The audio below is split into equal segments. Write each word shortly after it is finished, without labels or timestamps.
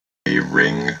a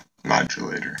ring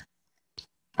modulator.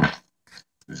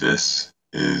 This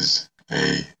is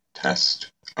a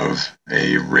test of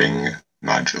a ring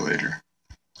modulator.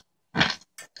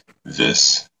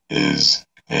 This is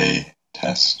a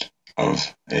test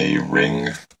of a ring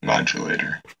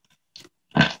modulator.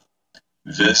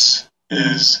 This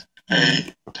is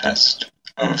a test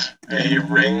of a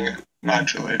ring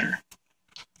modulator.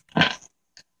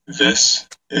 This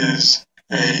is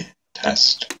a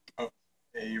test of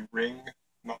a ring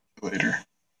modulator.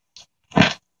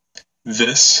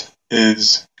 This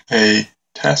is a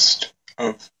test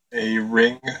of a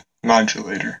ring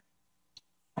modulator.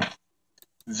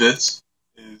 This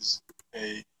is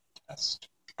a test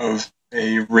of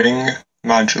a ring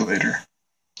modulator.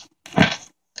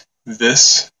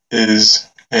 This is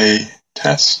a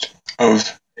test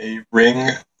of a ring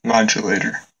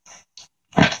modulator.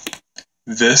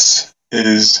 This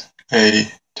is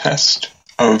a test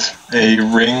of a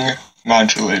ring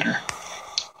modulator.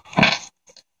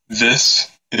 This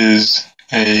is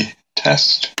a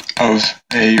test of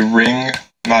a ring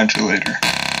modulator.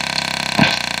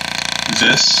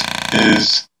 This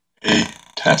is a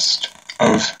test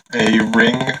of a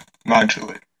ring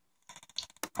modulator.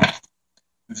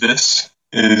 This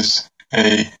is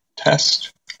a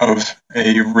test of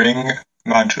a ring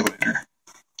modulator.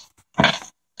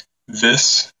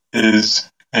 This is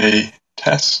a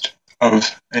test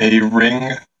of a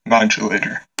ring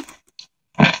modulator.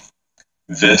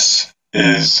 This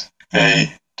is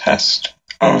a test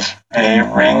of a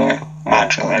ring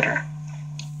modulator.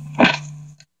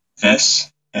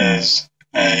 This is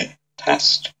a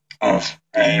test of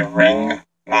a ring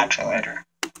modulator.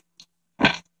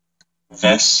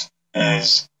 This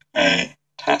is a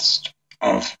test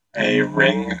of a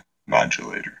ring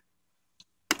modulator.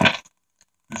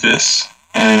 This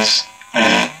is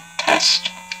a test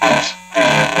of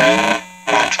a ring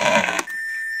modulator.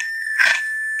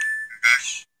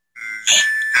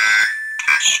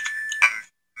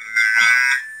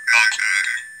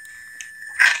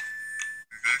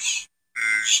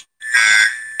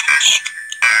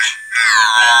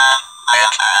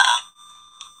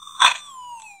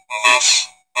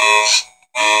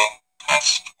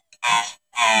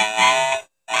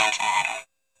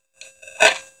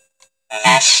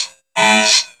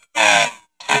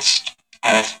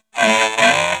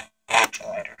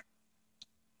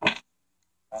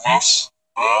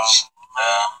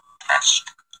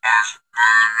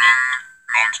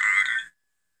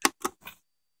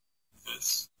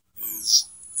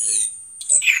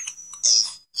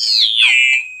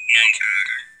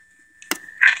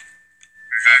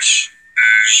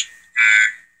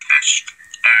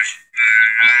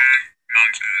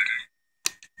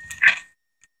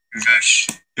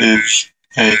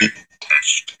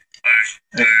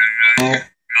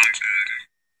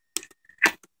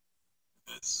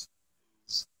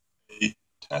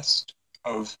 Test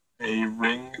of a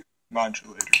ring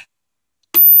modulator.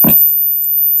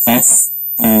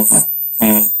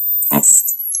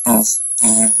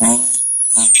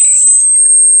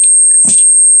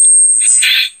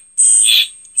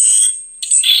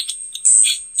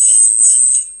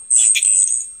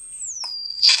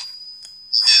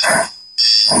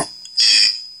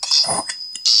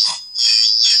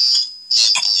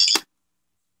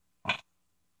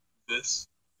 This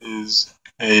is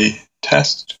a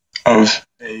test of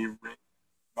a ring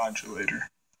modulator.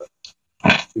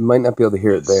 You might not be able to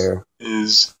hear it there. This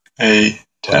is a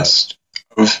test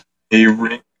of a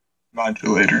ring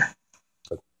modulator.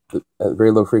 At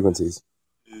very low frequencies.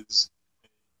 Is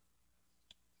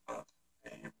a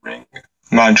ring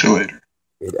modulator.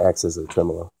 It acts as a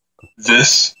tremolo.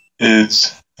 This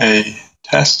is a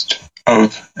test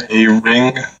of a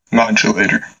ring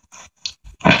modulator.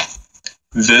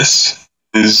 This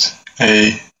is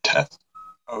a test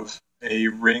of a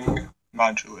ring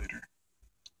modulator.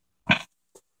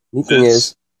 Neat thing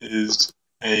is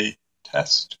a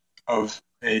test of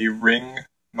a ring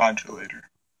modulator.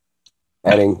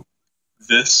 Adding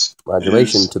this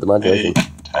modulation to the modulation.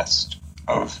 A test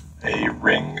of a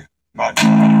ring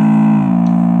modulator.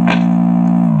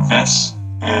 This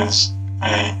is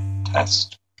a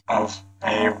test of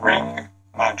a ring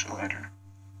modulator.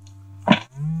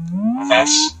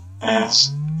 This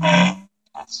is a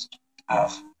test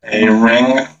of a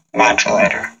ring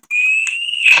modulator.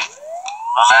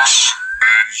 This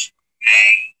is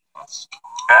a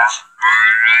test of a ring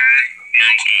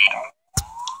modulator.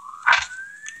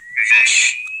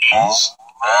 This is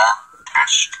a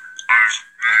test of a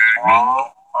ring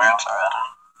modulator.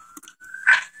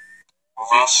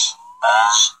 This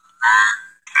is a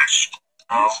test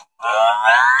of a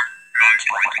ring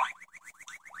modulator.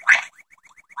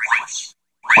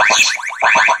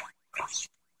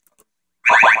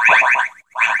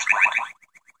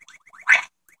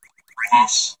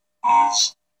 This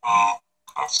is a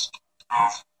test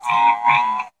of the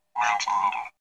ring modulator.